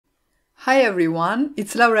Hi everyone,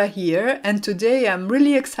 it's Laura here, and today I'm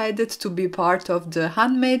really excited to be part of the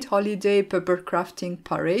Handmade Holiday Paper Crafting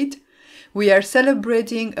Parade. We are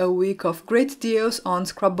celebrating a week of great deals on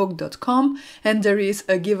Scrapbookcom, and there is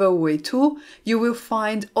a giveaway too. You will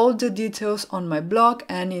find all the details on my blog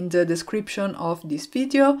and in the description of this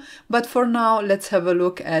video, but for now let's have a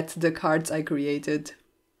look at the cards I created.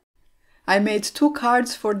 I made 2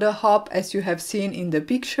 cards for the hop as you have seen in the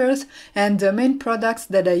pictures, and the main products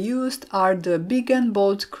that I used are the Big and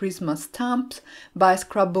Bold Christmas stamps by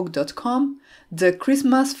Scrapbookcom, the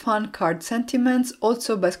Christmas Fun card sentiments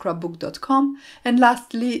also by Scrapbookcom, and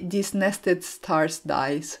lastly these nested stars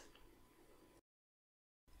dies.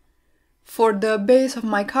 For the base of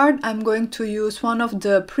my card, I'm going to use one of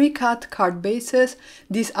the pre-cut card bases.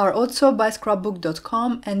 These are also by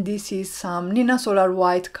Scrapbookcom, and this is some Neenah Solar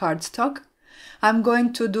White cardstock. I'm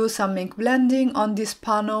going to do some ink blending on this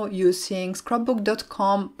panel using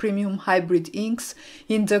Scrapbookcom Premium Hybrid inks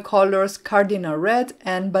in the colors Cardinal Red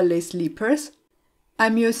and Ballet Sleepers.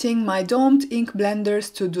 I'm using my domed ink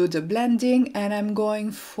blenders to do the blending, and I'm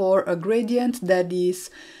going for a gradient that is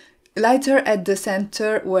lighter at the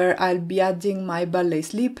center where I'll be adding my Ballet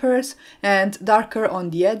Sleepers and darker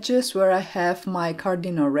on the edges where I have my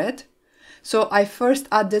Cardinal Red. So I first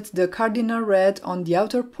added the Cardinal Red on the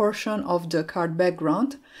outer portion of the card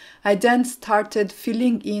background. I then started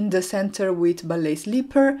filling in the center with Ballet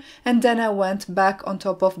Sleeper, and then I went back on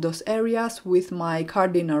top of those areas with my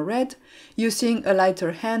Cardinal Red, using a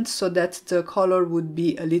lighter hand so that the color would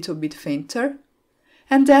be a little bit fainter.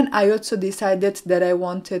 And then I also decided that I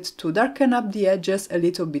wanted to darken up the edges a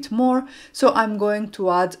little bit more, so I'm going to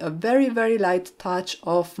add a very light touch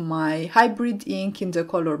of my hybrid ink in the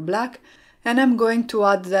color black, and I'm going to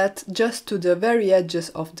add that just to the very edges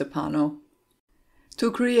of the panel.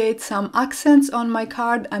 To create some accents on my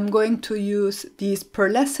card, I'm going to use this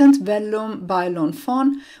Pearlescent Vellum by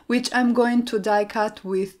Fawn, which I'm going to die cut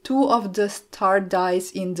with 2 of the star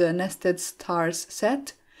dies in the Nested Stars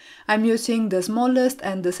set. I'm using the smallest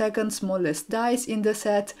and the second smallest dies in the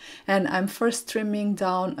set, and I'm first trimming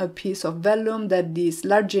down a piece of vellum that is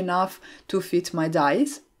large enough to fit my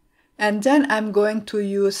dies. And then I'm going to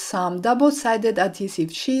use some double-sided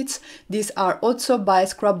adhesive sheets. These are also by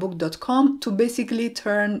Scrapbookcom to basically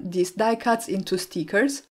turn these die cuts into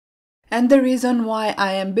stickers. And the reason why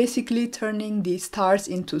I am basically turning these stars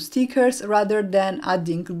into stickers rather than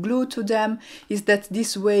adding glue to them is that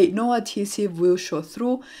this way no adhesive will show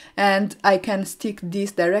through, and I can stick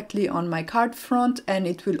this directly on my card front and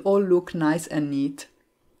it will all look nice and neat.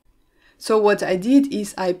 So what I did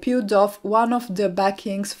is I peeled off one of the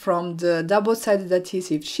backings from the double-sided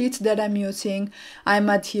adhesive sheet that I'm using. I'm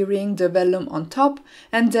adhering the vellum on top,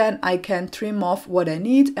 and then I can trim off what I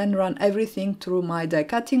need and run everything through my die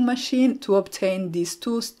cutting machine to obtain these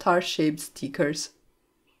 2 star-shaped stickers.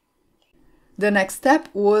 The next step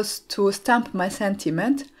was to stamp my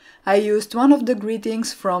sentiment. I used one of the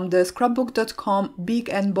greetings from the Scrapbookcom Big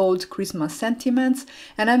and Bold Christmas sentiments,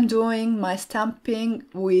 and I'm doing my stamping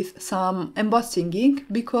with some embossing ink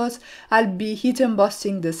because I'll be heat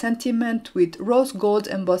embossing the sentiment with rose gold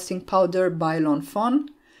embossing powder by Fawn.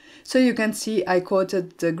 So you can see I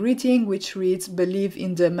coated the greeting, which reads "Believe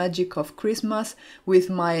in the magic of Christmas"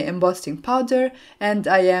 with my embossing powder, and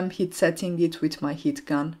I am heat setting it with my heat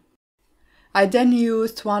gun. I then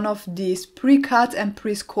used one of these pre-cut and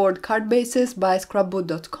pre-scored card bases by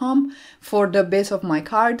Scrapbookcom for the base of my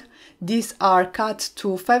card. These are cut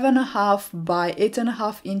to 5.5 by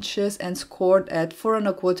 8.5 inches and scored at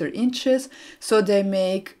 4.25 inches, so they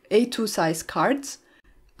make A2 size cards.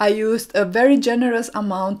 I used a very generous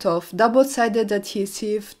amount of double-sided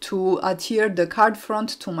adhesive to adhere the card front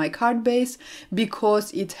to my card base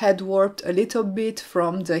because it had warped a little bit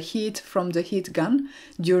from the heat gun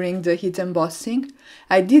during the heat embossing.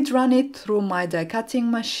 I did run it through my die cutting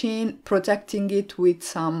machine, protecting it with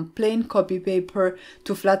some plain copy paper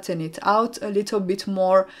to flatten it out a little bit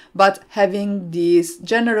more, but having this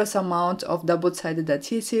generous amount of double-sided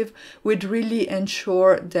adhesive would really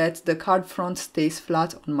ensure that the card front stays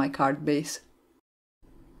flat on my card base.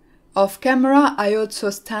 Off camera, I also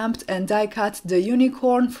stamped and die cut the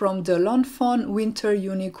unicorn from the Fawn Winter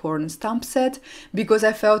Unicorn stamp set because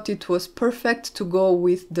I felt it was perfect to go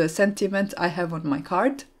with the sentiment I have on my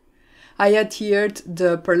card. I adhered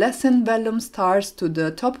the Pearlescent Vellum stars to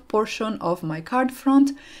the top portion of my card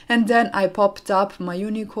front, and then I popped up my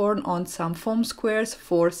unicorn on some foam squares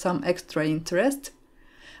for some extra interest.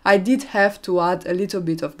 I did have to add a little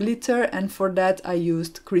bit of glitter, and for that I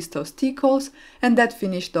used crystal stickles, and that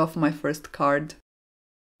finished off my first card.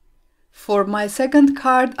 For my second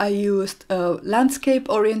card, I used a landscape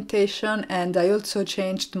orientation and I also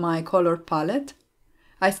changed my color palette.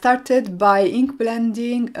 I started by ink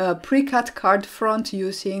blending a pre-cut card front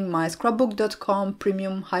using my Scrapbookcom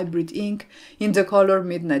Premium Hybrid ink in the color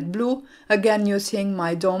Midnight Blue, again using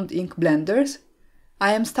my domed ink blenders.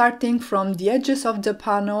 I am starting from the edges of the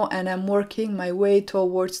panel and I'm working my way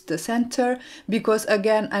towards the center because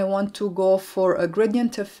again I want to go for a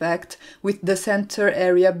gradient effect with the center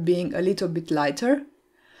area being a little bit lighter.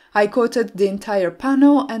 I coated the entire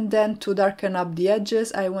panel and then to darken up the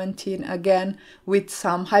edges I went in again with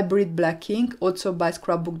some hybrid black ink, also by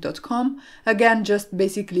Scrapbookcom, again just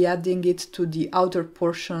basically adding it to the outer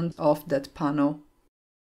portion of that panel.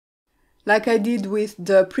 Like I did with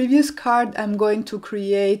the previous card, I'm going to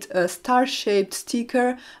create a star-shaped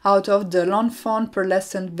sticker out of the Fawn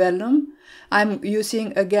Pearlescent Vellum. I'm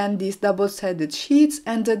using again these double-sided sheets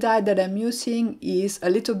and the die that I'm using is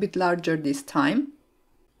a little bit larger this time.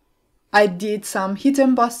 I did some heat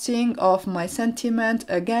embossing of my sentiment,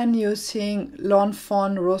 again using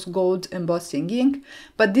Fawn Rose Gold Embossing Ink,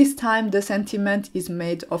 but this time the sentiment is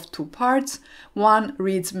made of two parts. One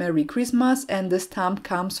reads Merry Christmas and the stamp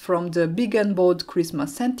comes from the Big and Bold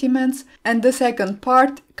Christmas sentiments, and the second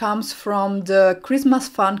part comes from the Christmas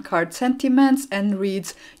Fun card sentiments and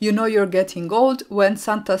reads You know you're getting old when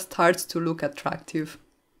Santa starts to look attractive.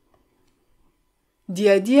 The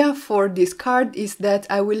idea for this card is that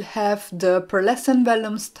I will have the Pearlescent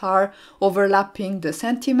Vellum star overlapping the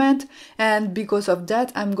sentiment, and because of that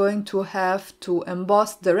I'm going to have to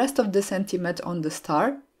emboss the rest of the sentiment on the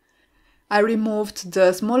star. I removed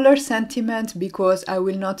the smaller sentiment because I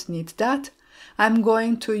will not need that. I'm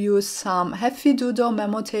going to use some Heavy Doodle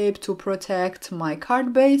memo tape to protect my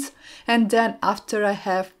card base, and then after I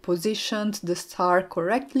have positioned the star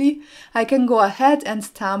correctly, I can go ahead and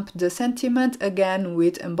stamp the sentiment again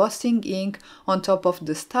with embossing ink on top of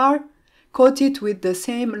the star, coat it with the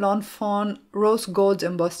same Fawn Rose Gold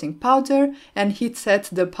embossing powder and heat set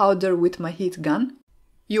the powder with my heat gun.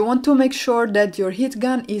 You want to make sure that your heat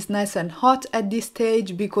gun is nice and hot at this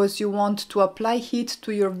stage because you want to apply heat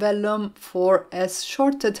to your vellum for as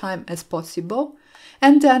short a time as possible.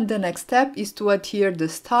 And then the next step is to adhere the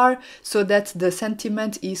star so that the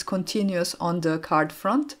sentiment is continuous on the card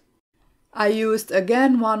front. I used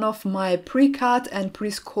again one of my pre-cut and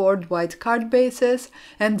pre-scored white card bases,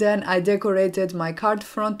 and then I decorated my card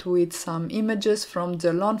front with some images from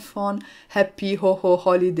the Fawn Happy Ho Ho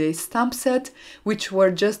Holidays stamp set, which were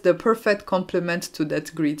just the perfect complement to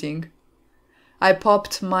that greeting. I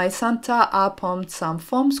popped my Santa up on some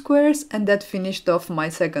foam squares, and that finished off my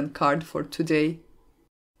second card for today.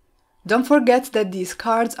 Don't forget that these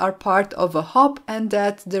cards are part of a hop and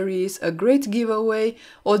that there is a great giveaway.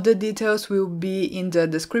 All the details will be in the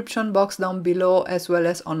description box down below as well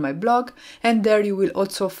as on my blog, and there you will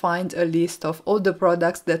also find a list of all the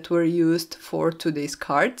products that were used for today's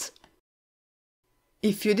cards.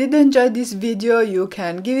 If you did enjoy this video, you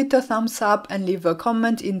can give it a thumbs up and leave a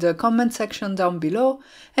comment in the comment section down below,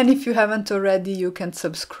 and if you haven't already, you can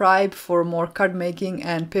subscribe for more card making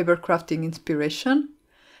and paper crafting inspiration.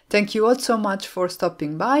 Thank you all so much for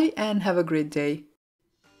stopping by and have a great day.